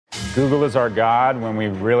Google is our God. When we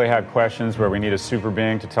really have questions where we need a super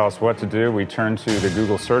being to tell us what to do, we turn to the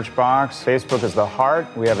Google search box. Facebook is the heart.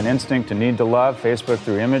 We have an instinct to need to love. Facebook,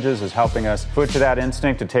 through images, is helping us foot to that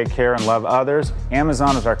instinct to take care and love others.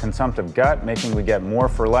 Amazon is our consumptive gut, making we get more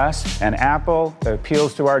for less. And Apple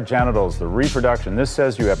appeals to our genitals, the reproduction. This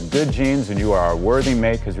says you have good genes and you are a worthy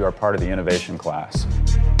mate because you are part of the innovation class.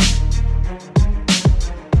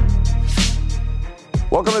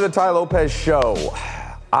 Welcome to the Ty Lopez Show.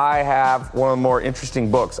 I have one of the more interesting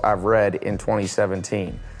books I've read in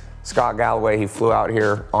 2017. Scott Galloway, he flew out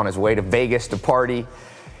here on his way to Vegas to party.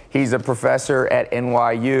 He's a professor at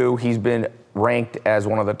NYU. He's been ranked as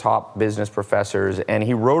one of the top business professors, and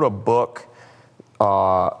he wrote a book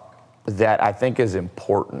that I think is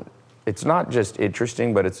important. It's not just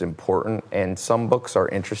interesting, but it's important, and some books are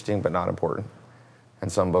interesting but not important, and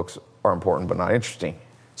some books are important but not interesting.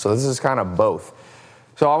 So this is kind of both.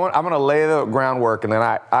 So I'm going to lay the groundwork, and then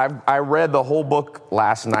I read the whole book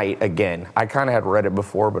last night again. I kind of had read it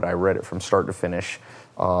before, but I read it from start to finish.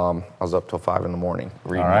 I was up till 5 in the morning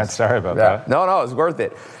reading. All right, sorry about that. No, it's worth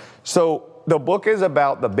it. So the book is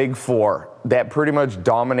about the big four that pretty much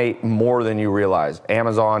dominate more than you realize: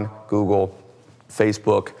 Amazon, Google,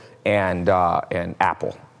 Facebook, and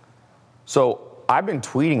Apple. So I've been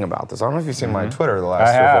tweeting about this. I don't know if you've seen my Twitter the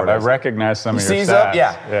last 3 or 4 days. I recognize some of your stats.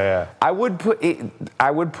 stats. Yeah. I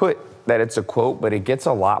would put that it's a quote, but it gets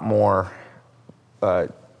a lot more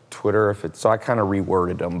Twitter so I kind of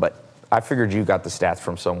reworded them. But I figured you got the stats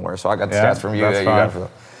from somewhere, so I got the stats from you. That's fine.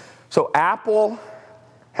 So Apple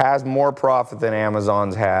has more profit than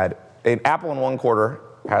Amazon's had. Apple in 1 quarter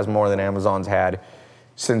has more than Amazon's had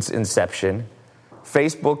since inception.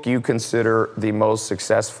 Facebook you consider the most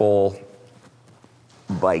successful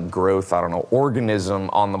growth, organism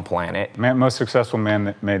on the planet. Most successful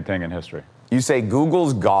man-made thing in history. You say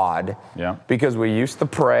Google's God, because we used to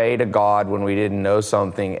pray to God when we didn't know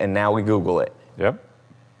something, and now we Google it. Yep.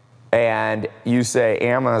 And you say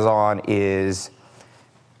Amazon is,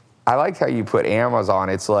 I like how you put Amazon,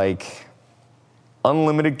 it's like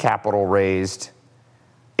unlimited capital raised.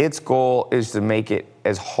 Its goal is to make it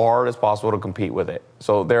as hard as possible to compete with it.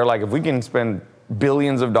 So they're like, if we can spend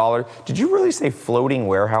billions of dollars. Did you really say floating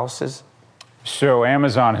warehouses? So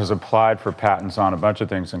Amazon has applied for patents on a bunch of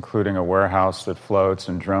things, including a warehouse that floats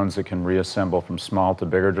and drones that can reassemble from small to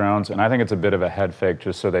bigger drones. And I think it's a bit of a head fake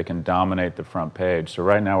just so they can dominate the front page. So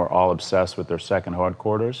right now we're all obsessed with their second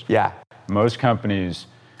headquarters. Yeah. Most companies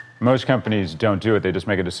don't do it. They just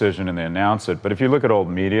make a decision and they announce it. But if you look at old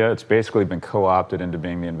media, it's basically been co-opted into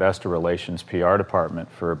being the investor relations PR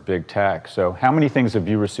department for big tech. So how many things have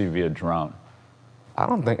you received via drone? I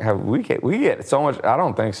don't think we get so much. I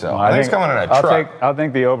don't think so. Well, I think it's coming in a truck. I'll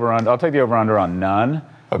take the over-under on none.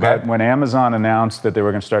 Okay. But when Amazon announced that they were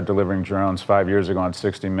going to start delivering drones 5 years ago on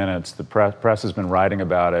 60 Minutes, the press has been writing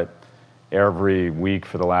about it every week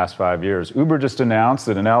for the last 5 years. Uber just announced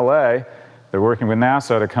that in LA, they're working with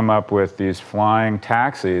NASA to come up with these flying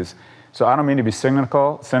taxis. So I don't mean to be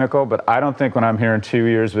cynical, but I don't think when I'm here in 2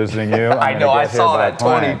 years visiting you, I know, I saw that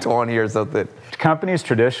 2020 or something. Companies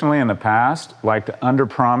traditionally in the past like to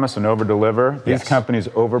underpromise and overdeliver. These companies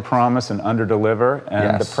overpromise and underdeliver,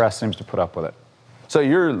 and the press seems to put up with it. So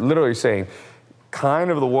you're literally saying kind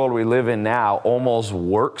of the world we live in now almost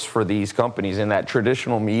works for these companies in that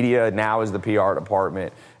traditional media now is the PR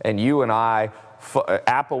department. And you and I,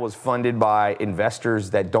 Apple was funded by investors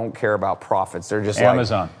that don't care about profits. They're just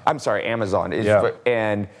Amazon. Amazon.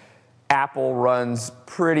 And Apple runs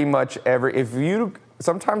pretty much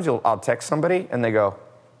sometimes I'll text somebody and they go,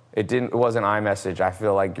 it wasn't iMessage. I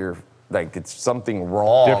feel like it's something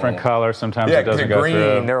wrong. Different color. Sometimes it doesn't go green.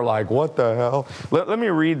 through. They're like, what the hell? Let me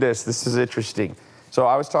read this. This is interesting. So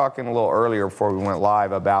I was talking a little earlier before we went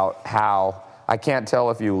live about how I can't tell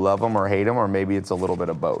if you love them or hate them, or maybe it's a little bit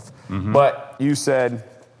of both. Mm-hmm. But you said,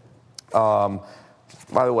 by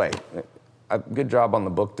the way, a good job on the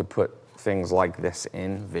book to put things like this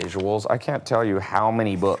in visuals. I can't tell you how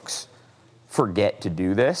many books forget to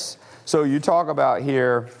do this. So you talk about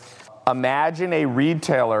here, imagine a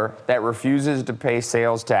retailer that refuses to pay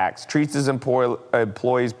sales tax, treats his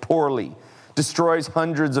employees poorly, destroys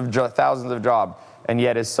hundreds of thousands of jobs, and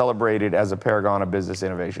yet is celebrated as a paragon of business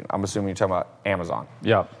innovation. I'm assuming you're talking about Amazon.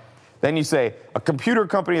 Yeah. Then you say, a computer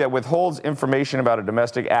company that withholds information about a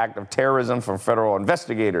domestic act of terrorism from federal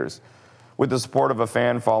investigators with the support of a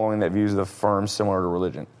fan following that views the firm similar to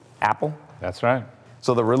religion. Apple? That's right.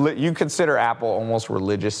 So you consider Apple almost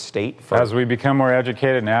religious state? As we become more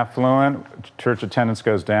educated and affluent, church attendance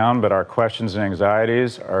goes down, but our questions and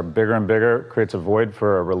anxieties are bigger and bigger, creates a void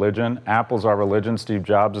for a religion. Apple's our religion, Steve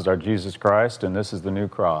Jobs is our Jesus Christ, and this is the new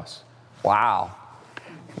cross. Wow.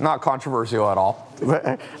 Not controversial at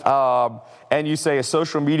all. And you say a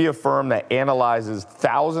social media firm that analyzes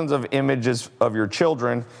thousands of images of your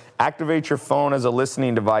children, activates your phone as a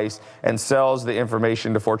listening device, and sells the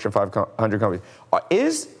information to Fortune 500 companies.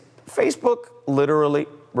 Is Facebook literally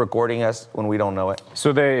recording us when we don't know it?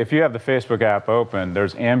 So if you have the Facebook app open,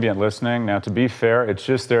 there's ambient listening. Now, to be fair, it's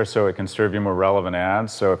just there so it can serve you more relevant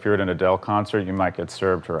ads. So if you're at an Adele concert, you might get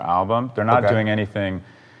served her album. They're not doing anything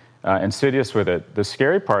insidious with it. The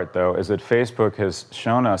scary part, though, is that Facebook has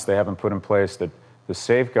shown us they haven't put in place the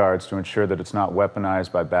safeguards to ensure that it's not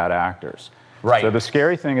weaponized by bad actors. Right. So the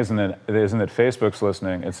scary thing isn't that Facebook's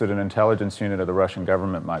listening, it's that an intelligence unit of the Russian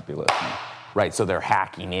government might be listening. Right, so they're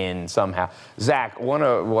hacking in somehow. Zach, one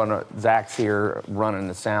of Zach's here running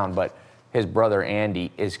the sound, but his brother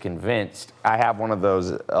Andy is convinced. I have one of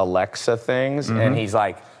those Alexa things, and he's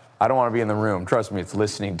like, I don't want to be in the room. Trust me, it's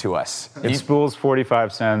listening to us. It spools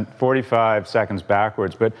 45 seconds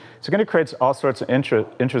backwards, but it's going to create all sorts of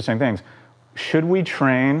interesting things. Should we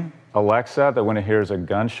train Alexa that when it hears a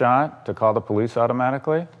gunshot to call the police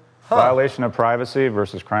automatically? Violation of privacy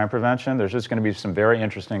versus crime prevention. There's just going to be some very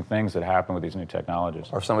interesting things that happen with these new technologies.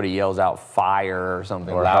 Or if somebody yells out fire or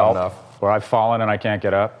something or loud help, enough. Or I've fallen and I can't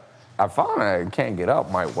get up. I've fallen and I can't get up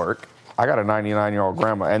might work. I got a 99-year-old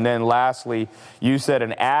grandma. And then lastly, you said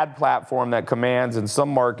an ad platform that commands in some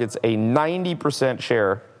markets a 90%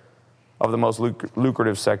 share of the most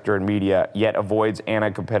lucrative sector in media, yet avoids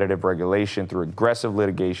anti-competitive regulation through aggressive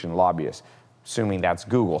litigation lobbyists, assuming that's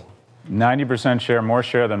Google. 90% share, more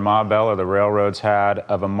share than Ma Bell or the railroads had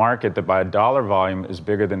of a market that by dollar volume is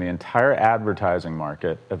bigger than the entire advertising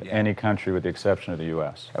market of any country with the exception of the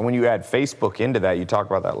U.S. And when you add Facebook into that, you talk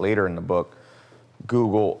about that later in the book,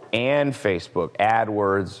 Google and Facebook,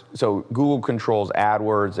 AdWords. So Google controls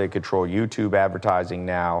AdWords, they control YouTube advertising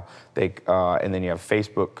now, and then you have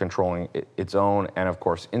Facebook controlling its own, and of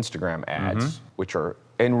course Instagram ads, which are,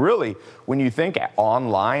 and really, when you think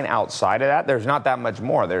online outside of that, there's not that much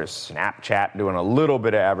more. There's Snapchat doing a little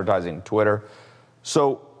bit of advertising, Twitter.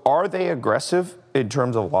 So are they aggressive in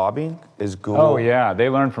terms of lobbying? Is Google? Oh yeah, they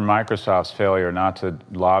learned from Microsoft's failure not to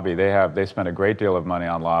lobby. They spent a great deal of money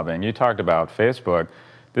on lobbying. You talked about Facebook.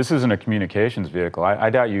 This isn't a communications vehicle.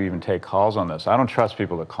 I doubt you even take calls on this. I don't trust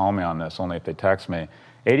people to call me on this, only if they text me.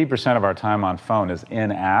 80% of our time on phone is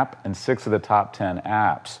in-app, and 6 of the top 10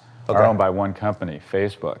 apps are owned by one company,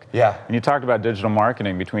 Facebook. Yeah. And you talked about digital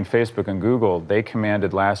marketing. Between Facebook and Google, they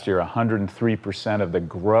commanded last year 103% of the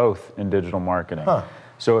growth in digital marketing.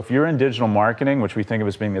 So if you're in digital marketing, which we think of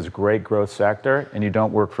as being this great growth sector, and you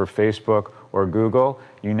don't work for Facebook or Google,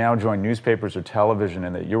 you now join newspapers or television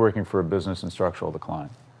in that you're working for a business in structural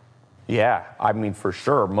decline. Yeah, I mean, for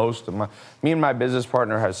sure. Me and my business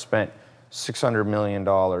partner has spent $600 million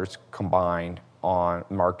combined on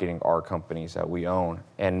marketing our companies that we own,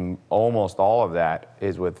 and almost all of that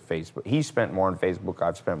is with Facebook. He spent more on Facebook,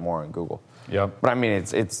 I've spent more on Google. Yep. But I mean,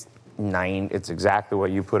 it's exactly what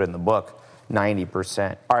you put in the book,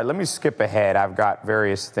 90%. All right, let me skip ahead. I've got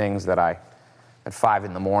various things that at 5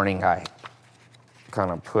 in the morning, I kind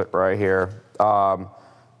of put right here.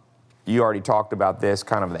 You already talked about this,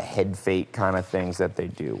 kind of the head fake kind of things that they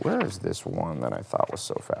do. Where is this one that I thought was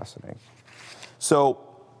so fascinating? So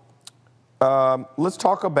let's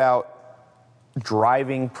talk about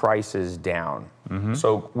driving prices down.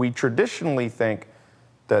 So we traditionally think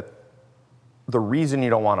that the reason you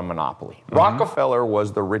don't want a monopoly. Rockefeller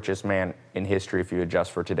was the richest man in history if you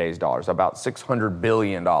adjust for today's dollars, about $600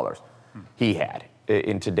 billion he had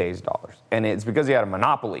in today's dollars. And it's because he had a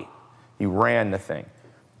monopoly. He ran the thing.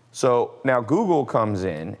 So now Google comes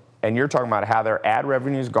in, and you're talking about how their ad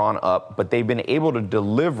revenue's gone up, but they've been able to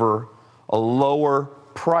deliver a lower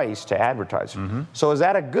price to advertisers. So is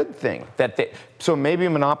that a good thing? So maybe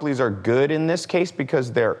monopolies are good in this case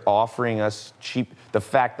because they're offering us cheap. The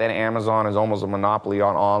fact that Amazon is almost a monopoly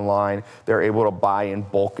on online, they're able to buy in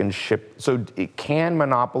bulk and ship. So can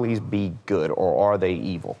monopolies be good, or are they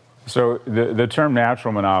evil? So the term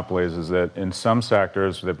natural monopolies is that in some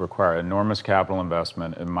sectors that require enormous capital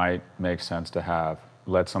investment, it might make sense to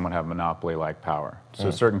let someone have monopoly-like power.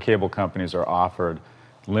 So certain cable companies are offered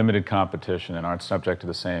limited competition and aren't subject to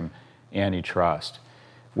the same antitrust.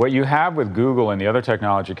 What you have with Google and the other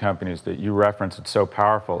technology companies that you reference, it's so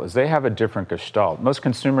powerful, is they have a different gestalt. Most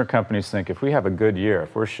consumer companies think if we have a good year,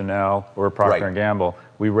 if we're Chanel or Procter & Gamble,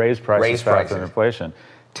 we raise prices faster than inflation.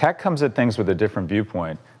 Tech comes at things with a different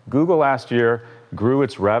viewpoint. Google last year grew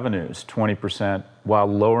its revenues 20% while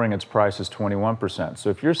lowering its prices 21%.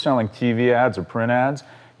 So if you're selling TV ads or print ads,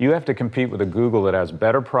 you have to compete with a Google that has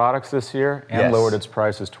better products this year and lowered its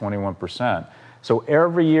prices 21%. So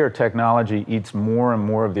every year, technology eats more and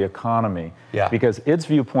more of the economy because its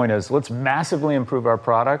viewpoint is, let's massively improve our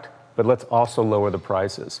product, but let's also lower the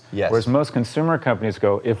prices. Yes. Whereas most consumer companies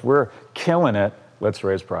go, if we're killing it, let's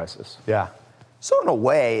raise prices. Yeah. So in a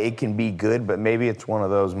way, it can be good, but maybe it's one of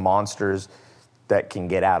those monsters that can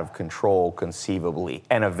get out of control conceivably.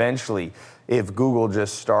 And eventually, if Google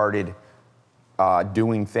just started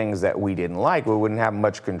doing things that we didn't like, we wouldn't have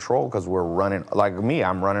much control because we're running, like me,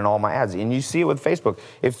 I'm running all my ads. And you see it with Facebook.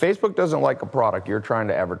 If Facebook doesn't like a product you're trying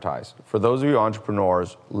to advertise, for those of you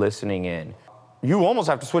entrepreneurs listening in, you almost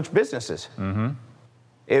have to switch businesses. Mm-hmm.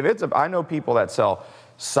 If I know people that sell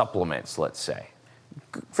supplements, let's say.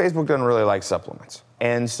 Facebook doesn't really like supplements.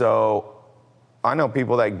 And so I know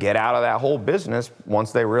people that get out of that whole business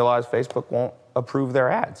once they realize Facebook won't approve their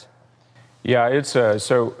ads. Yeah, it's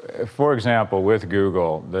so. For example, with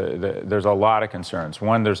Google, there's a lot of concerns.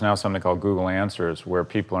 One, there's now something called Google Answers, where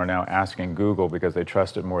people are now asking Google because they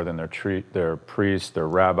trust it more than their priest, their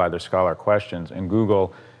rabbi, their scholar questions, and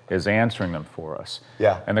Google is answering them for us.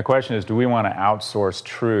 Yeah. And the question is, do we want to outsource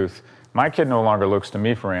truth? My kid no longer looks to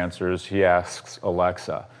me for answers; he asks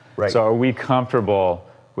Alexa. Right. So, are we comfortable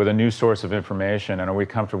with a new source of information, and are we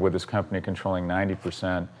comfortable with this company controlling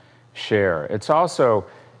 90% share? It's also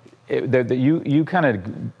you kind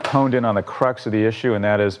of honed in on the crux of the issue, and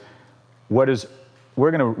that is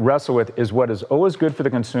we're going to wrestle with is what is always good for the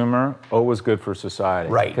consumer, always good for society.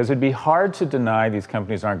 Right. Because it'd be hard to deny these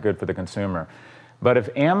companies aren't good for the consumer. But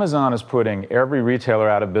if Amazon is putting every retailer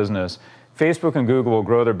out of business, Facebook and Google will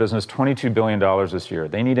grow their business $22 billion this year.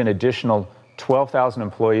 They need an additional 12,000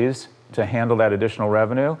 employees to handle that additional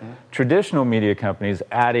revenue. Mm-hmm. Traditional media companies,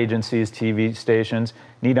 ad agencies, TV stations,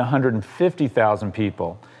 need 150,000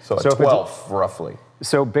 people. So 12, roughly.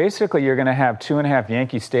 So basically, you're going to have 2.5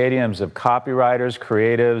 Yankee stadiums of copywriters,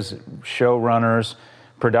 creatives, showrunners,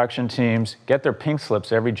 production teams get their pink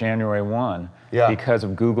slips every January 1 because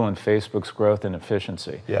of Google and Facebook's growth and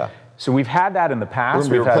efficiency. Yeah. So we've had that in the past.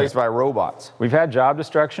 We're going to be replaced by robots. We've had job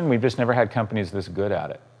destruction. We've just never had companies this good at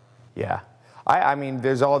it. Yeah. I mean,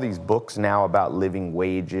 there's all these books now about living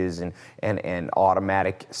wages and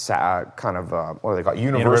automatic kind of, what do they call it?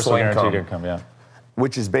 Universal guaranteed income, yeah.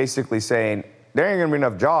 Which is basically saying there ain't going to be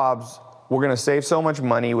enough jobs. We're going to save so much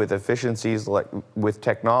money with efficiencies, like with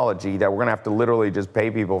technology, that we're going to have to literally just pay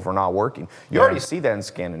people for not working. You already see that in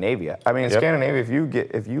Scandinavia. I mean, in Scandinavia,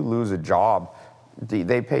 if you lose a job,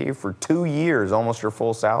 they pay you for 2 years, almost your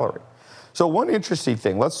full salary. So one interesting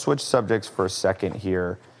thing, let's switch subjects for a second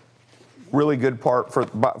here. Really good part, for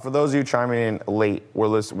those of you chiming in late,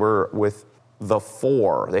 we're with the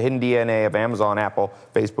hidden DNA of Amazon, Apple,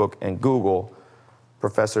 Facebook, and Google.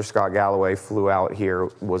 Professor Scott Galloway flew out here,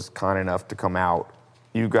 was kind enough to come out.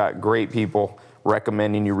 You've got great people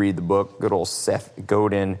recommending you read the book. Good old Seth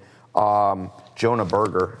Godin. Jonah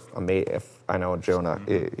Berger, if I know Jonah,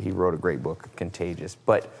 he wrote a great book, Contagious.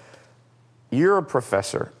 But you're a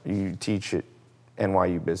professor. You teach at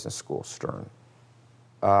NYU Business School, Stern.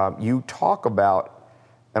 You talk about,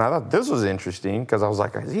 and I thought this was interesting because I was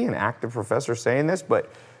like, is he an active professor saying this?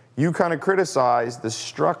 But you kind of criticize the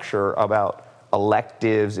structure about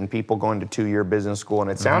electives and people going to 2-year business school, and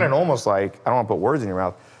it sounded almost like, I don't want to put words in your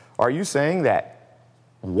mouth, are you saying that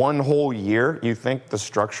one whole year you think the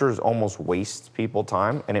structure is almost wastes people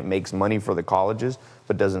time and it makes money for the colleges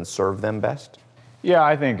but doesn't serve them best? Yeah,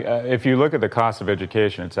 I think if you look at the cost of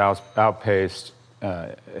education, it's outpaced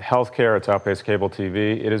healthcare, it's outpaced cable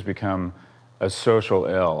TV. It has become a social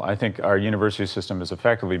ill. I think our university system has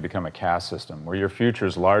effectively become a caste system where your future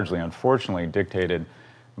is largely, unfortunately, dictated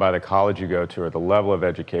by the college you go to or the level of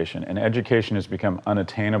education. And education has become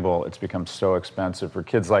unattainable. It's become so expensive for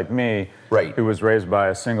kids like me, who was raised by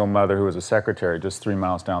a single mother who was a secretary just 3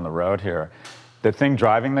 miles down the road here. The thing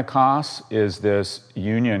driving the costs is this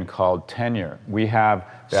union called tenure. We have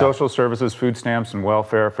social services, food stamps, and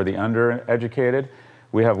welfare for the undereducated.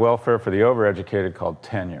 We have welfare for the overeducated called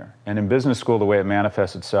tenure. And in business school, the way it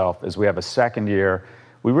manifests itself is we have a second year.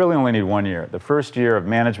 We really only need 1 year. The first year of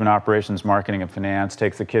management, operations, marketing, and finance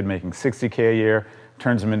takes a kid making $60K a year,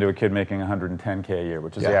 turns them into a kid making $110K a year,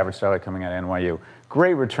 which is the average salary coming out of NYU.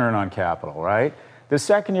 Great return on capital, right? The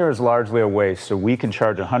second year is largely a waste, so we can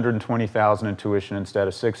charge $120,000 in tuition instead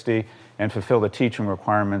of $60 and fulfill the teaching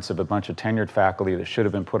requirements of a bunch of tenured faculty that should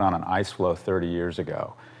have been put on an ice floe 30 years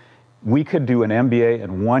ago. We could do an MBA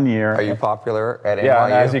in 1 year. Are you popular at NYU? Yeah,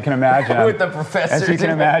 as you can imagine. With the professors. As you can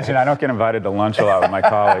imagine, I don't get invited to lunch a lot with my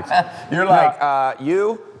colleagues. You're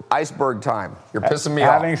like, iceberg time. You're pissing me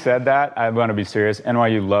off. Having said that, I want to be serious.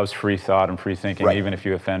 NYU loves free thought and free thinking, even if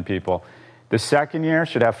you offend people. The second year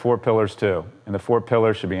should have 4 pillars too. And the 4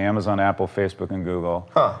 pillars should be Amazon, Apple, Facebook, and Google.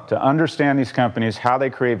 To understand these companies, how they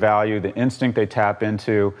create value, the instinct they tap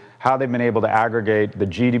into, how they've been able to aggregate the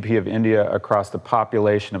GDP of India across the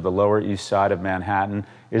population of the Lower East Side of Manhattan,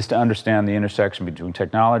 is to understand the intersection between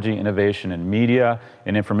technology, innovation, and media,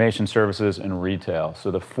 and information services, and retail.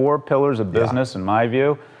 So the 4 pillars of business, in my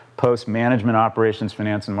view, post management, operations,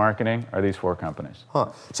 finance, and marketing, are these 4 companies.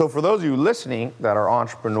 So for those of you listening that are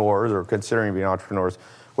entrepreneurs or considering being entrepreneurs,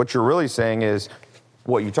 what you're really saying is,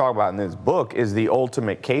 what you talk about in this book is the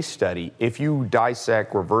ultimate case study. If you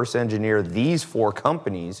dissect, reverse engineer these 4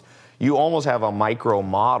 companies, you almost have a micro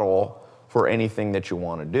model for anything that you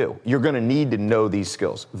want to do. You're going to need to know these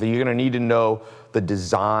skills. You're going to need to know the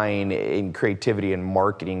design and creativity and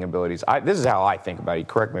marketing abilities. This is how I think about it.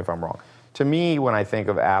 Correct me if I'm wrong. To me, when I think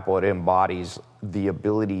of Apple, it embodies the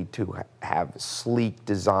ability to have sleek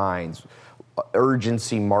designs,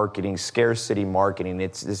 urgency marketing, scarcity marketing.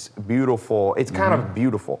 It's this beautiful, it's kind of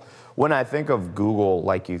beautiful. When I think of Google,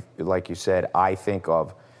 like you said, I think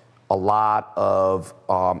of a lot of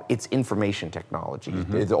it's information technology.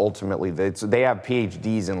 It's ultimately, they have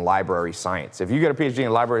PhDs in library science. If you get a PhD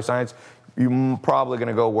in library science, you're probably going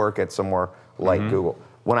to go work at somewhere like Google.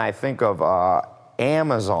 When I think of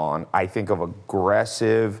Amazon, I think of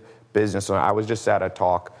aggressive business. I was just at a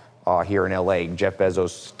talk here in LA. Jeff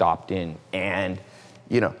Bezos stopped in, and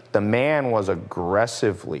the man was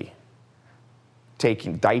aggressively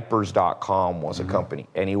taking diapers.com was a company,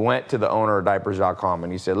 and he went to the owner of diapers.com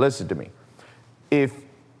and he said, listen to me,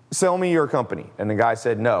 sell me your company. And the guy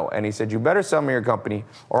said no, and he said, you better sell me your company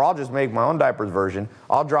or I'll just make my own diapers version.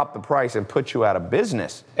 I'll drop the price and put you out of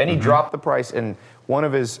business. And he dropped the price, and one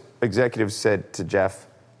of his executives said to Jeff,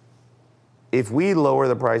 if we lower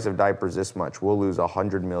the price of diapers this much, we'll lose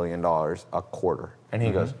 $100 million a quarter. And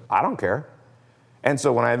he goes, I don't care. And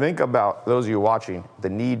so when I think about those of you watching, the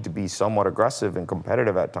need to be somewhat aggressive and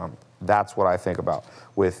competitive at times, that's what I think about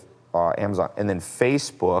with Amazon. And then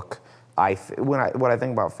Facebook, what I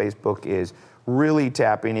think about Facebook is really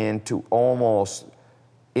tapping into almost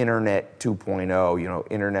Internet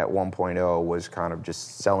 2.0. Internet 1.0 was kind of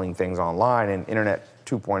just selling things online, and Internet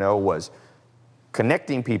 2.0 was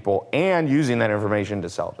connecting people and using that information to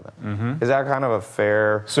sell to them. Is that kind of a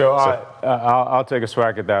fair? So I'll take a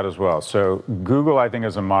swag at that as well. So Google, I think,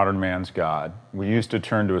 is a modern man's God. We used to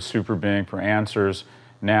turn to a super being for answers.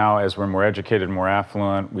 Now, as we're more educated, more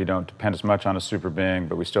affluent, we don't depend as much on a super being,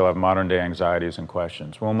 but we still have modern day anxieties and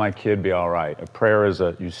questions. Will my kid be all right? A prayer is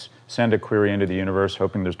you send a query into the universe,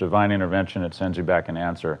 hoping there's divine intervention, it sends you back an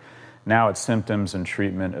answer. Now it's symptoms and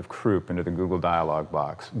treatment of croup into the Google dialog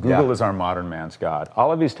box. Google is our modern man's God.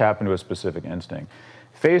 All of these tap into a specific instinct.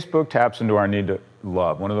 Facebook taps into our need to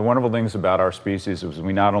love. One of the wonderful things about our species is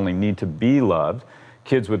we not only need to be loved,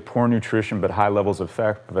 kids with poor nutrition but high levels of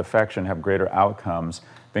affection have greater outcomes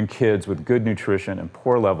than kids with good nutrition and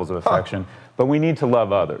poor levels of affection, but we need to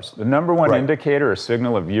love others. The number one indicator or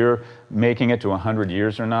signal of you're making it to 100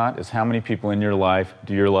 years or not is how many people in your life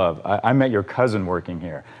do you love. I met your cousin working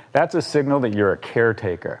here. That's a signal that you're a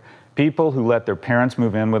caretaker. People who let their parents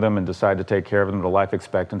move in with them and decide to take care of them, the life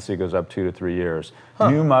expectancy goes up 2 to 3 years.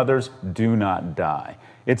 New mothers do not die.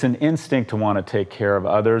 It's an instinct to want to take care of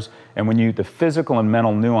others, and when the physical and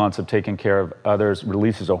mental nuance of taking care of others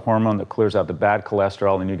releases a hormone that clears out the bad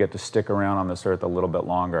cholesterol, and you get to stick around on this earth a little bit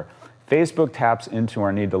longer. Facebook taps into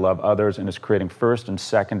our need to love others and is creating first and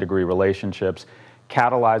second degree relationships,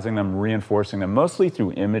 catalyzing them, reinforcing them, mostly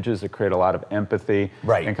through images that create a lot of empathy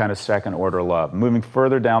and kind of second order love. Moving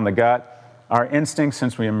further down the gut, our instinct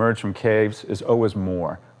since we emerged from caves is always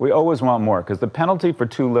more. We always want more, because the penalty for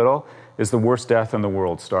too little is the worst death in the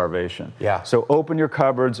world, starvation. So open your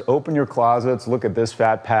cupboards, open your closets, look at this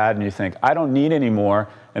fat pad, and you think, I don't need any more.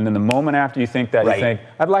 And then the moment after you think that, you think,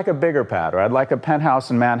 I'd like a bigger pad, or I'd like a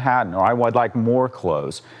penthouse in Manhattan, or I would like more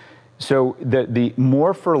clothes. So the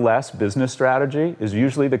more for less business strategy is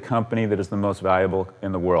usually the company that is the most valuable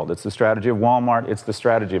in the world. It's the strategy of Walmart. It's the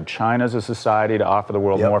strategy of China as a society to offer the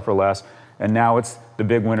world more for less. And now it's the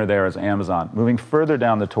big winner there is Amazon. Moving further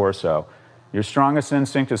down the torso, your strongest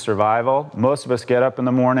instinct is survival. Most of us get up in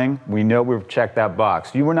the morning. We know we've checked that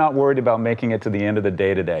box. You were not worried about making it to the end of the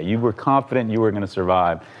day today. You were confident you were going to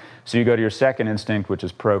survive. So you go to your second instinct, which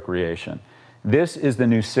is procreation. This is the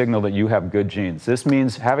new signal that you have good genes. This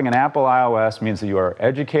means having an Apple iOS means that you are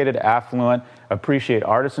educated, affluent, appreciate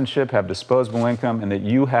artisanship, have disposable income, and that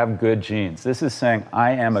you have good genes. This is saying,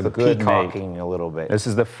 I am a good mate. Peacocking a little bit. This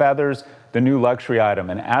is the feathers, the new luxury item.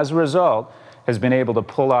 And as a result, has been able to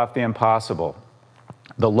pull off the impossible.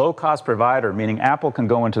 The low-cost provider, meaning Apple can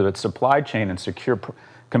go into its supply chain and secure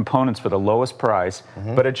components for the lowest price,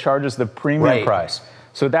 but it charges the premium price.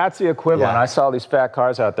 So that's the equivalent. I saw these fat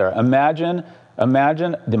cars out there. Imagine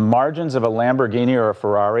the margins of a Lamborghini or a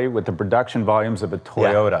Ferrari with the production volumes of a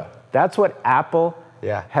Toyota. That's what Apple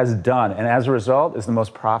has done, and as a result is the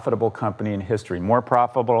most profitable company in history. More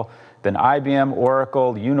profitable than IBM,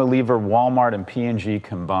 Oracle, Unilever, Walmart, and P&G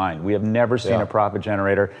combined. We have never seen a profit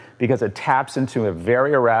generator because it taps into a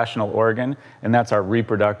very irrational organ, and that's our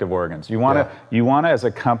reproductive organs. You want to, as a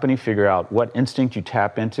company, figure out what instinct you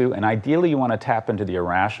tap into, and ideally you want to tap into the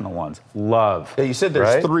irrational ones. Love. Yeah, you said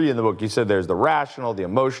there's 3 in the book. You said there's the rational, the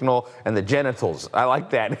emotional, and the genitals. I like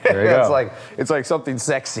that. There you go. It's like something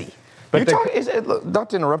sexy. But not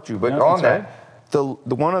to interrupt you, but on that, the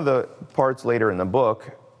one of the parts later in the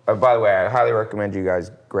book. By the way, I highly recommend you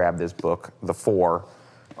guys grab this book, The Four,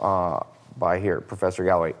 by Professor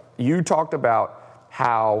Galloway. You talked about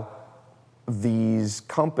how these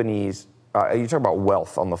companies, you talk about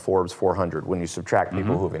wealth on the Forbes 400 when you subtract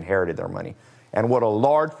people who've inherited their money, and what a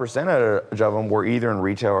large percentage of them were either in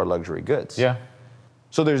retail or luxury goods. Yeah.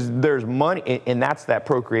 So there's money, and that's that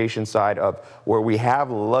procreation side of where we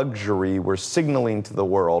have luxury, we're signaling to the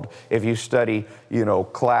world. If you study,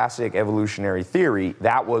 classic evolutionary theory,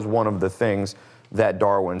 that was one of the things that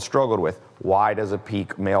Darwin struggled with. Why does a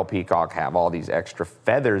male peacock have all these extra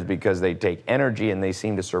feathers? Because they take energy and they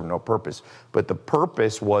seem to serve no purpose. But the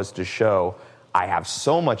purpose was to show I have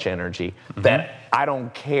so much energy that I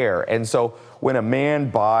don't care. And so when a man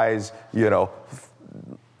buys, I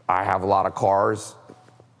have a lot of cars,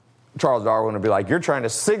 Charles Darwin would be like, you're trying to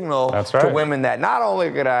signal to women that not only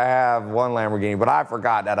could I have one Lamborghini, but I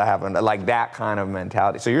forgot that I have like that kind of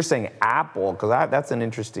mentality. So you're saying Apple, because that's an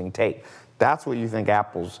interesting take. That's what you think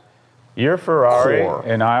Apple's Your Ferrari core.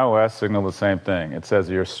 and iOS signal the same thing. It says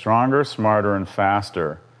you're stronger, smarter, and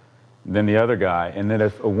faster than the other guy. And that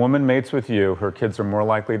if a woman mates with you, her kids are more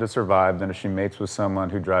likely to survive than if she mates with someone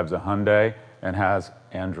who drives a Hyundai and has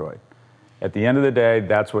Android. At the end of the day,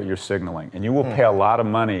 that's what you're signaling. And you will pay a lot of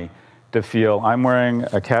money to feel, I'm wearing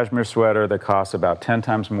a cashmere sweater that costs about 10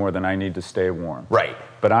 times more than I need to stay warm. Right.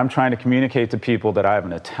 But I'm trying to communicate to people that I have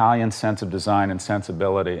an Italian sense of design and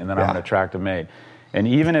sensibility, and that I'm an attractive mate. And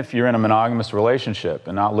even if you're in a monogamous relationship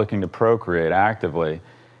and not looking to procreate actively,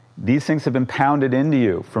 these things have been pounded into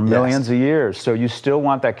you for millions of years. So you still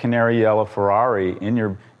want that canary yellow Ferrari in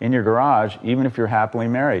your garage, even if you're happily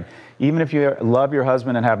married. Even if you love your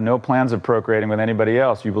husband and have no plans of procreating with anybody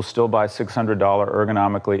else, you will still buy $600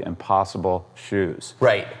 ergonomically impossible shoes.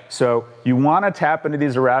 Right. So you want to tap into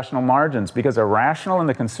these irrational margins, because irrational in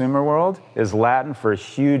the consumer world is Latin for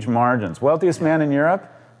huge margins. Wealthiest man in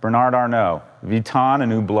Europe, Bernard Arnault, Vuitton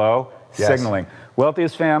and Hublot, signaling.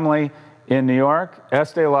 Wealthiest family in New York,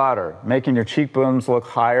 Estee Lauder, making your cheekbones look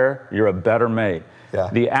higher, you're a better mate.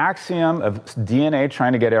 The axiom of DNA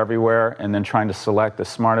trying to get everywhere and then trying to select the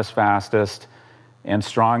smartest, fastest, and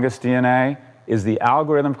strongest DNA is the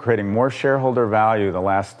algorithm creating more shareholder value the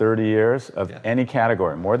last 30 years of any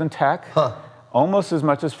category. More than tech, almost as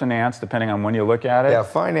much as finance, depending on when you look at it. Yeah,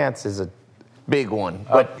 finance is a big one.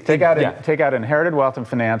 But take out inherited wealth and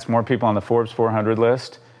finance, more people on the Forbes 400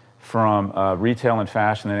 list from retail and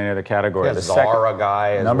fashion than any other category. The Zara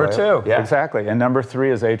guy as number well. 2, exactly. And number 3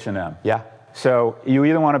 is H&M. Yeah. So you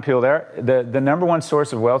either want to appeal there. The number one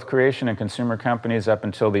source of wealth creation in consumer companies up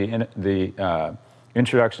until the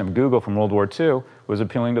introduction of Google from World War II was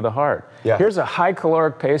appealing to the heart. Here's a high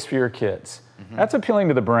caloric paste for your kids. That's appealing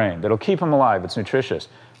to the brain. That'll keep them alive. It's nutritious.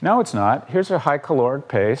 No, it's not. Here's a high caloric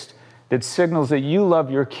paste that signals that you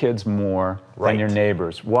love your kids more than your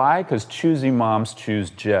neighbors. Why? Because choosy moms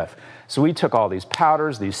choose Jif. So we took all these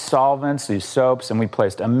powders, these solvents, these soaps, and we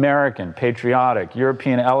placed American, patriotic,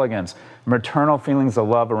 European elegance, maternal feelings of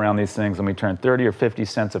love around these things, and we turned 30 or 50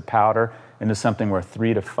 cents of powder into something worth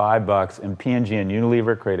 $3 to $5, and P&G and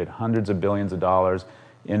Unilever created hundreds of billions of dollars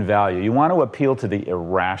in value. You want to appeal to the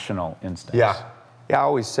irrational instincts. Yeah, I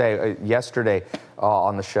always say, yesterday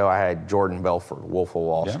on the show I had Jordan Belfort, Wolf of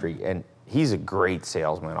Wall Street, and he's a great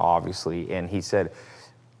salesman, obviously, and he said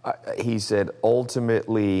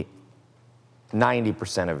ultimately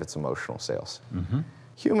 90% of it's emotional sales.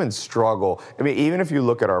 Humans struggle. I mean, even if you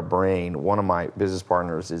look at our brain, one of my business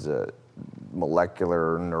partners is a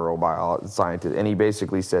molecular neurobiologist scientist, and he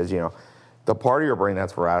basically says, the part of your brain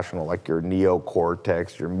that's rational, like your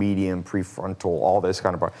neocortex, your median prefrontal, all this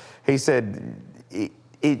kind of part, he said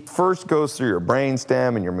it first goes through your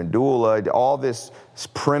brainstem and your medulla, all this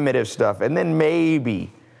primitive stuff, and then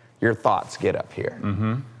maybe your thoughts get up here.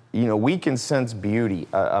 we can sense beauty.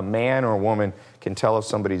 A man or a woman can tell if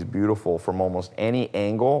somebody's beautiful from almost any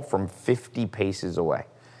angle from 50 paces away.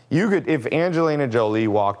 If Angelina Jolie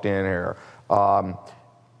walked in here,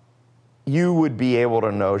 you would be able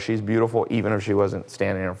to know she's beautiful even if she wasn't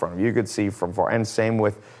standing in front of you. You could see from far. And same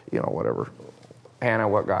with, whatever. Hannah,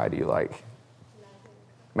 what guy do you like?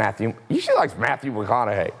 Matthew. She likes Matthew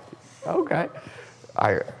McConaughey. Okay.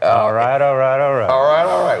 All right. I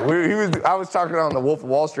was talking on the Wolf of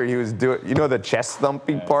Wall Street. He was doing, the chest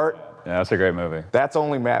thumping part. Yeah, that's a great movie. That's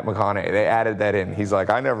only Matt McConaughey. They added that in. He's like,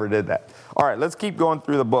 I never did that. All right, let's keep going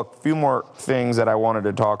through the book. A few more things that I wanted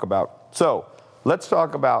to talk about. So let's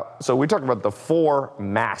talk about. So we talked about the 4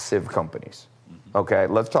 massive companies. Okay,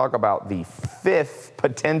 let's talk about the 5th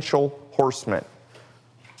potential horseman.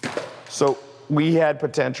 So we had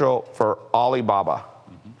potential for Alibaba,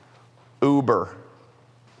 Uber.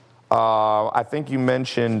 I think you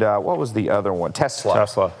mentioned, what was the other one?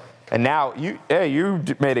 Tesla. And now you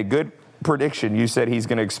made a good prediction. You said he's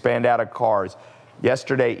going to expand out of cars.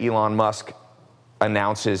 Yesterday, Elon Musk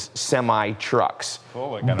announces semi-trucks.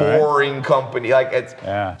 Boring company.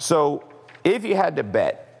 So if you had to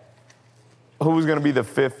bet, who's going to be the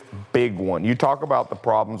 5th big one? You talk about the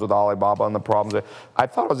problems with Alibaba and the problems. I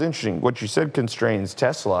thought it was interesting. What you said constrains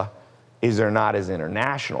Tesla is they're not as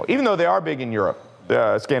international, even though they are big in Europe,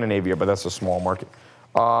 Scandinavia, but that's a small market.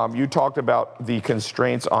 You talked about the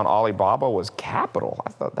constraints on Alibaba was capital.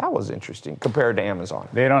 I thought that was interesting compared to Amazon.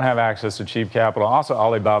 They don't have access to cheap capital. Also,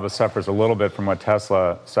 Alibaba suffers a little bit from what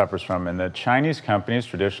Tesla suffers from. And the Chinese companies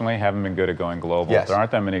traditionally haven't been good at going global. Yes. There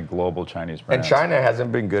aren't that many global Chinese brands. And China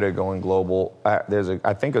hasn't been good at going global.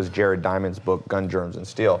 I think it was Jared Diamond's book, Gun, Germs, and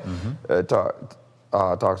Steel,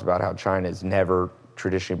 talks about how China has never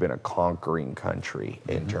traditionally been a conquering country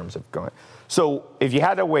in terms of going. So if you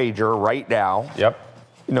had to wager right now,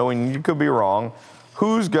 and you could be wrong,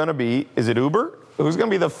 who's going to be, is it Uber? Who's going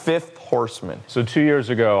to be the 5th horseman? So 2 years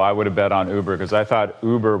ago, I would have bet on Uber because I thought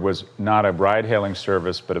Uber was not a ride-hailing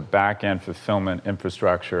service, but a back-end fulfillment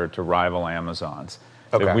infrastructure to rival Amazon's.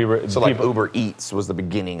 Okay. Like Uber Eats was the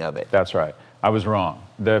beginning of it. That's right. I was wrong.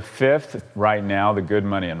 The 5th, right now, the good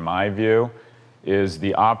money, in my view, is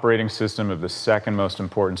the operating system of the 2nd most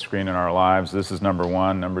important screen in our lives. This is number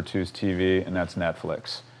 1. Number 2 is TV, and that's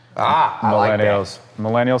Netflix.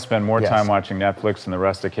 Millennials spend more time watching Netflix than the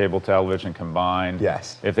rest of cable television combined.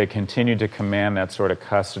 Yes. If they continue to command that sort of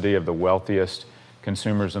custody of the wealthiest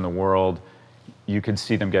consumers in the world, you could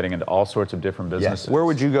see them getting into all sorts of different businesses. Yes. Where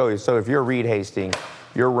would you go? So if you're Reed Hastings,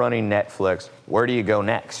 you're running Netflix, where do you go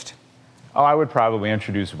next? Oh, I would probably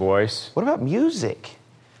introduce voice. What about music?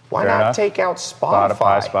 Why not take out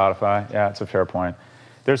Spotify? Spotify. Yeah, it's a fair point.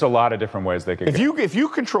 There's a lot of different ways they could go. If you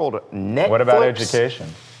controlled Netflix. What about education?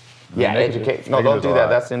 Yeah, education. No, don't do that.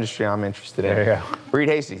 That's the industry I'm interested in. There you go. Reed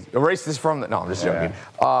Hastings. Erase this from the... No, I'm just joking.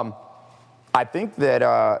 I think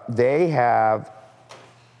that they have...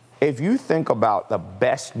 If you think about the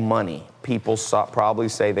best money people probably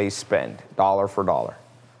say they spend, dollar for dollar,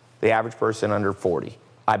 the average person under 40,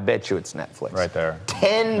 I bet you it's Netflix. Right there.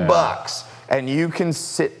 $10, and you can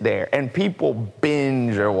sit there, and people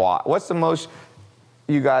binge or watch. What's the most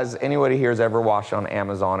you guys, anybody here has ever watched on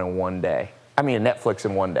Amazon in one day? I mean, Netflix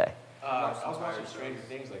in one day. I was watching Stranger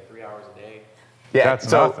Things like 3 hours a day. Yeah,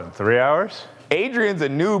 that's nothing. 3 hours? Adrian's a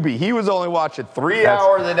newbie. He was only watching 3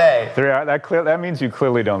 hours a day. 3 hours. That means you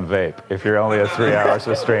clearly don't vape if you're only at 3 hours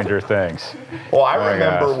of Stranger Things. Well, I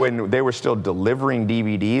remember when they were still delivering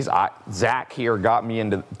DVDs. Zach here got me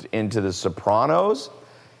into The Sopranos,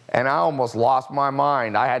 and I almost lost my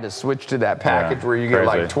mind. I had to switch to that package where you get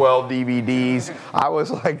like 12 DVDs.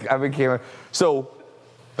 I became so.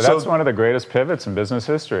 But that's one of the greatest pivots in business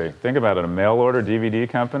history. Think about it. A mail-order DVD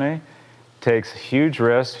company takes huge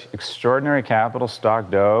risks, extraordinary capital, stock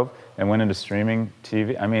dove, and went into streaming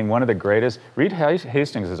TV. I mean, one of the greatest. Reed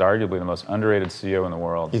Hastings is arguably the most underrated CEO in the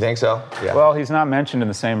world. You think so? Yeah. Well, he's not mentioned in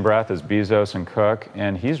the same breath as Bezos and Cook,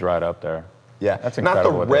 and he's right up there. Yeah. That's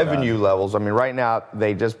incredible. Not the revenue levels. I mean, right now,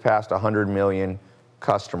 they just passed 100 million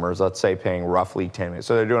customers, let's say, paying roughly $10 million.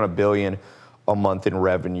 So they're doing $1 billion a month in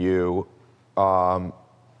revenue.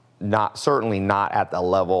 Certainly not at the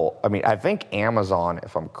level. I mean, I think Amazon,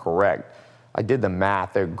 if I'm correct, I did the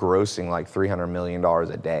math. They're grossing like $300 million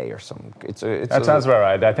a day or something. That sounds about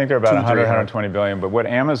right. I think they're about 120 billion. But what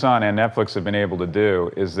Amazon and Netflix have been able to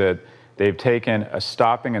do is that they've taken a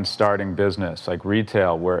stopping and starting business like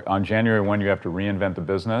retail, where on January 1 you have to reinvent the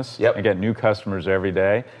business and get new customers every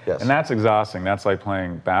day. Yes. And that's exhausting. That's like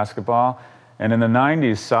playing basketball. And in the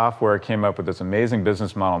 90s, software came up with this amazing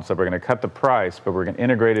business model and said, we're going to cut the price, but we're going to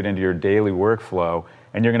integrate it into your daily workflow,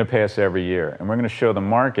 and you're going to pay us every year. And we're going to show the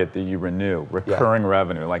market that you renew, recurring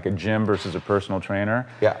revenue, like a gym versus a personal trainer.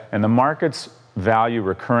 Yeah. And the markets value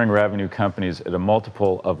recurring revenue companies at a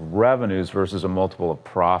multiple of revenues versus a multiple of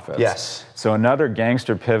profits. Yes. So another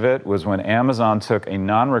gangster pivot was when Amazon took a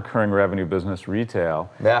non-recurring revenue business, retail,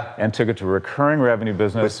 and took it to recurring revenue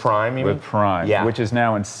business with Prime, you mean? With Prime, yeah. which is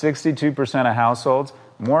now in 62% of households.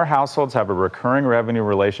 More households have a recurring revenue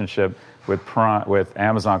relationship with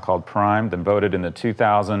Amazon called Prime than voted in the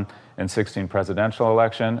 2016 presidential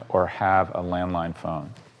election or have a landline phone.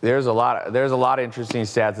 There's a lot of interesting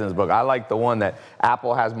stats in this book. I like the one that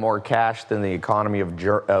Apple has more cash than the economy of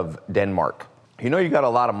Denmark. You know you got a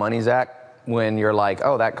lot of money, Zach, when you're like,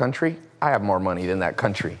 oh, that country? I have more money than that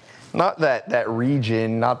country. Not that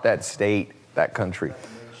region, not that state, that country.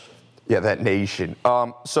 Yeah, that nation.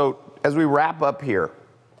 So as we wrap up here,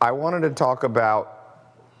 I wanted to talk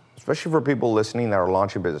about, especially for people listening that are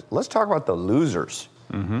launching business, let's talk about the losers.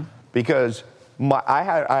 Because I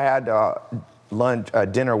had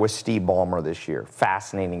dinner with Steve Ballmer this year.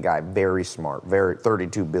 Fascinating guy, very smart,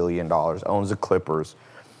 $32 billion, owns the Clippers.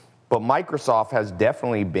 But Microsoft has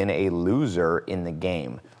definitely been a loser in the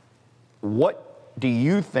game. What do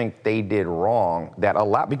you think they did wrong that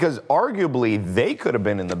allowed, because arguably they could have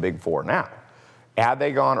been in the Big Four now, had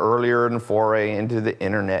they gone earlier in foray into the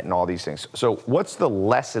internet and all these things. So what's the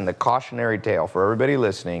lesson, the cautionary tale for everybody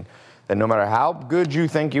listening, that no matter how good you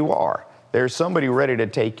think you are, there's somebody ready to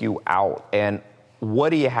take you out, and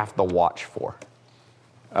what do you have to watch for?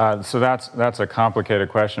 So that's a complicated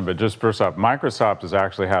question, but just first off, Microsoft has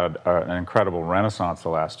actually had an incredible renaissance the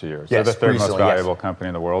last 2 years. Yes, they're the third most valuable yes. company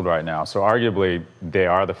in the world right now. So arguably, they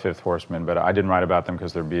are the fifth horseman, but I didn't write about them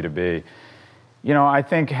because they're B2B. You know, I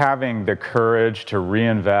think having the courage to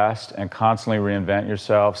reinvest and constantly reinvent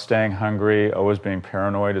yourself, staying hungry, always being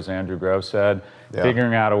paranoid, as Andrew Grove said,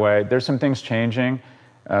 figuring out a way. There's some things changing.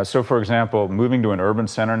 So, for example, moving to an urban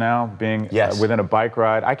center now, being within a bike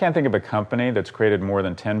ride. I can't think of a company that's created more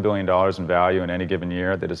than $10 billion in value in any given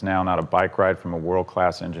year that is now not a bike ride from a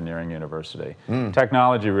world-class engineering university.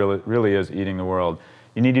 Technology really is eating the world.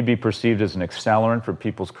 You need to be perceived as an accelerant for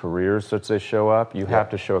people's careers such they show up. You have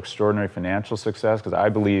to show extraordinary financial success, because I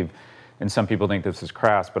believe, and some people think this is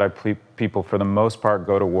crass, but I believe people, for the most part,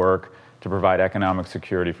 go to work to provide economic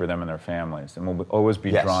security for them and their families, and will always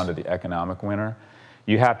be drawn to the economic winner.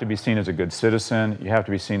 You have to be seen as a good citizen. You have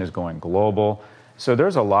to be seen as going global. So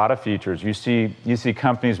there's a lot of features. You see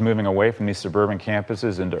companies moving away from these suburban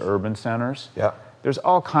campuses into urban centers. Yeah. There's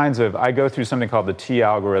all kinds of, I go through something called the T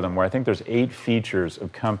algorithm, where I think there's 8 features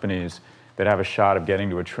of companies that have a shot of getting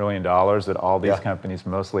to $1 trillion that all these companies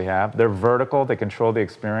mostly have. They're vertical, they control the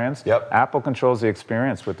experience. Apple controls the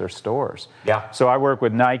experience with their stores. So I work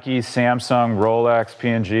with Nike, Samsung, Rolex,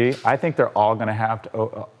 P&G. I think they're all going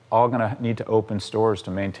to need to open stores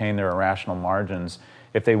to maintain their irrational margins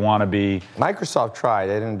if they want to be. Microsoft tried,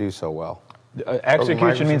 they didn't do so well.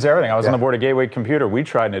 Execution means everything. I was on the board of Gateway Computer. We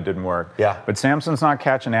tried and it didn't work. But Samsung's not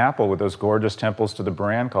catching Apple with those gorgeous temples to the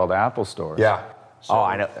brand called Apple stores. So,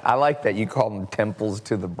 I know. I like that you call them temples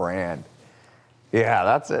to the brand. Yeah,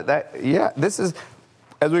 that's it. This is,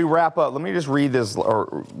 as we wrap up, let me just read this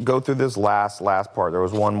or go through this last part. There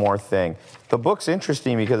was one more thing. The book's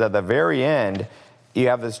interesting because at the very end, you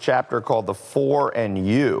have this chapter called The For and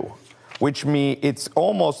You, which means it's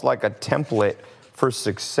almost like a template for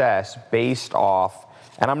success based off,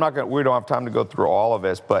 and we don't have time to go through all of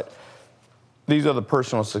this, but these are the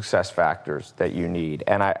personal success factors that you need.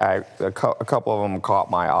 And a couple of them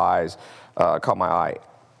caught my eye.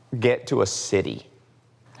 Get to a city.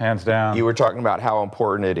 Hands down. You were talking about how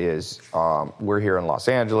important it is. We're here in Los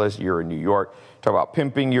Angeles, you're in New York. Talk about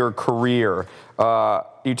pimping your career.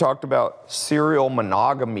 You talked about serial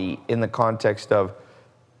monogamy in the context of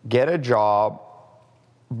get a job.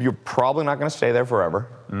 You're probably not going to stay there forever.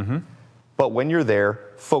 But when you're there,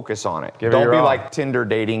 focus on it. Don't be like Tinder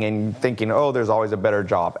dating and thinking, oh, there's always a better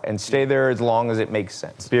job. And stay there as long as it makes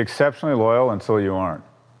sense. Be exceptionally loyal until you aren't.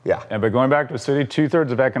 But going back to a city,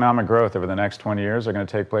 2/3 of economic growth over the next 20 years are going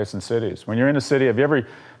to take place in cities. When you're in a city, have you ever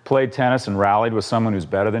played tennis and rallied with someone who's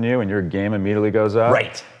better than you and your game immediately goes up?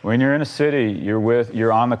 When you're in a city,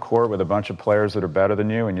 you're on the court with a bunch of players that are better than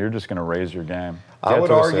you, and you're just going to raise your game. I would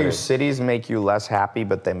argue cities make you less happy,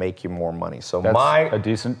 but they make you more money. So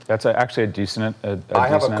that's actually a decent I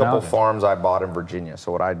have a couple farms I bought in Virginia,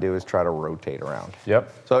 so what I do is try to rotate around.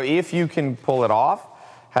 So if you can pull it off,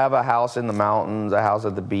 have a house in the mountains, a house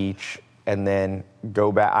at the beach, and then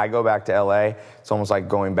go back. I go back to LA. It's almost like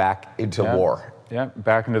going back into war.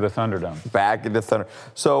 Back into the Thunderdome. Back into Thunder.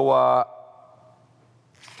 So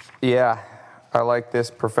Yeah, I like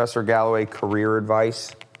this. Professor Galloway, career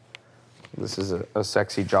advice. This is a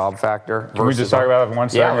sexy job factor. Can we just talk about it for 1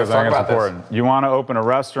 second? Yeah, let's Because I think talk it's about important. You want to open a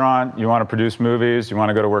restaurant, you want to produce movies, you want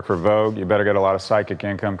to go to work for Vogue, you better get a lot of psychic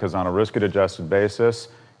income because on a risk-adjusted basis,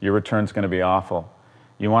 your return's going to be awful.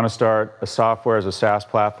 You want to start a software as a SaaS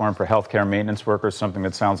platform for healthcare maintenance workers, something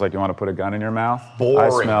that sounds like you want to put a gun in your mouth.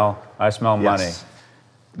 Boring. I smell money. Yes.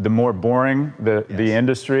 The more boring the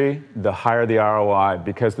industry, the higher the ROI,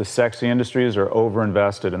 because the sexy industries are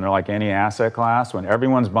overinvested and they're like any asset class. When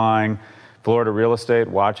everyone's buying Florida real estate,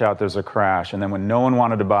 watch out, there's a crash. And then when no one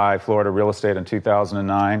wanted to buy Florida real estate in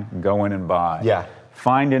 2009, go in and buy. Yeah.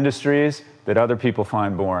 Find industries that other people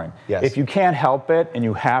find boring. Yes. If you can't help it and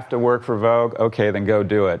you have to work for Vogue, okay, then go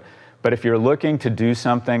do it. But if you're looking to do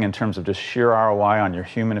something in terms of just sheer ROI on your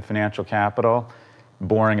human and financial capital,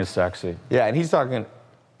 boring is sexy. Yeah, and he's talking,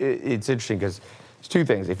 it's interesting because it's two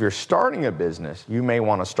things. If you're starting a business, you may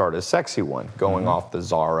want to start a sexy one, going off the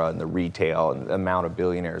Zara and the retail and the amount of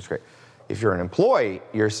billionaires. Great. If you're an employee,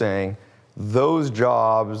 you're saying those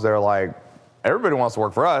jobs, they're like, everybody wants to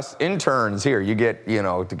work for us. Interns here, you get,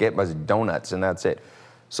 to get donuts and that's it.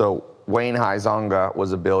 So Wayne Huizenga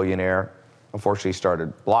was a billionaire. Unfortunately, he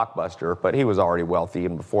started Blockbuster, but he was already wealthy.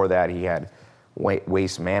 And before that, he had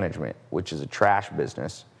Waste Management, which is a trash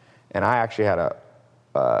business. And I actually had a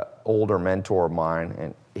older mentor of mine,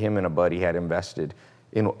 and him and a buddy had invested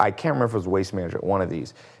in, I can't remember if it was Waste Management, one of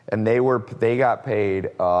these. And they got paid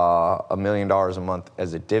 $1 million a month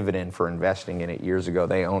as a dividend for investing in it years ago.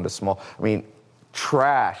 They owned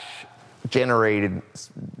trash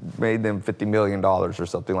made them $50 million or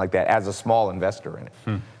something like that as a small investor in it.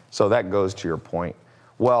 So that goes to your point.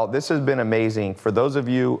 Well, this has been amazing. For those of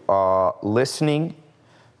you listening,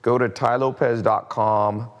 go to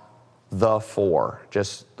tylopez.com, the4,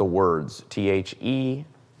 just the words, THE4.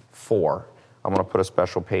 I'm going to put a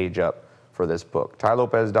special page up for this book,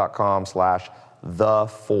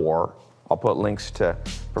 tylopez.com/the4. I'll put links to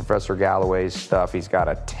Professor Galloway's stuff. He's got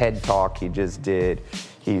a TED Talk he just did.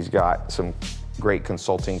 He's got some great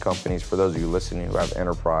consulting companies for those of you listening who have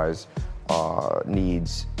enterprise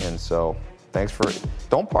needs. And so thanks for,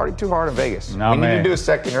 don't party too hard in Vegas. No, we need to do a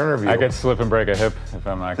second interview. I could slip and break a hip if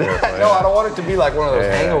I'm not careful. No, I don't want it to be like one of those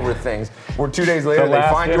hangover things where 2 days later they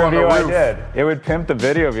find you on the roof. I did. It would pimp the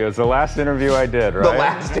video views. The last interview I did, right? The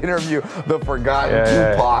last interview, the forgotten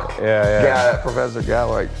Tupac. Professor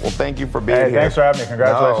Galloway. Well, thank you for being here. Thanks for having me.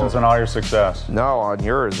 Congratulations on all your success. No, on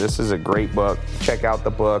yours. This is a great book. Check out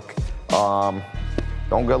the book.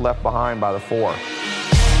 Don't get left behind by the 4.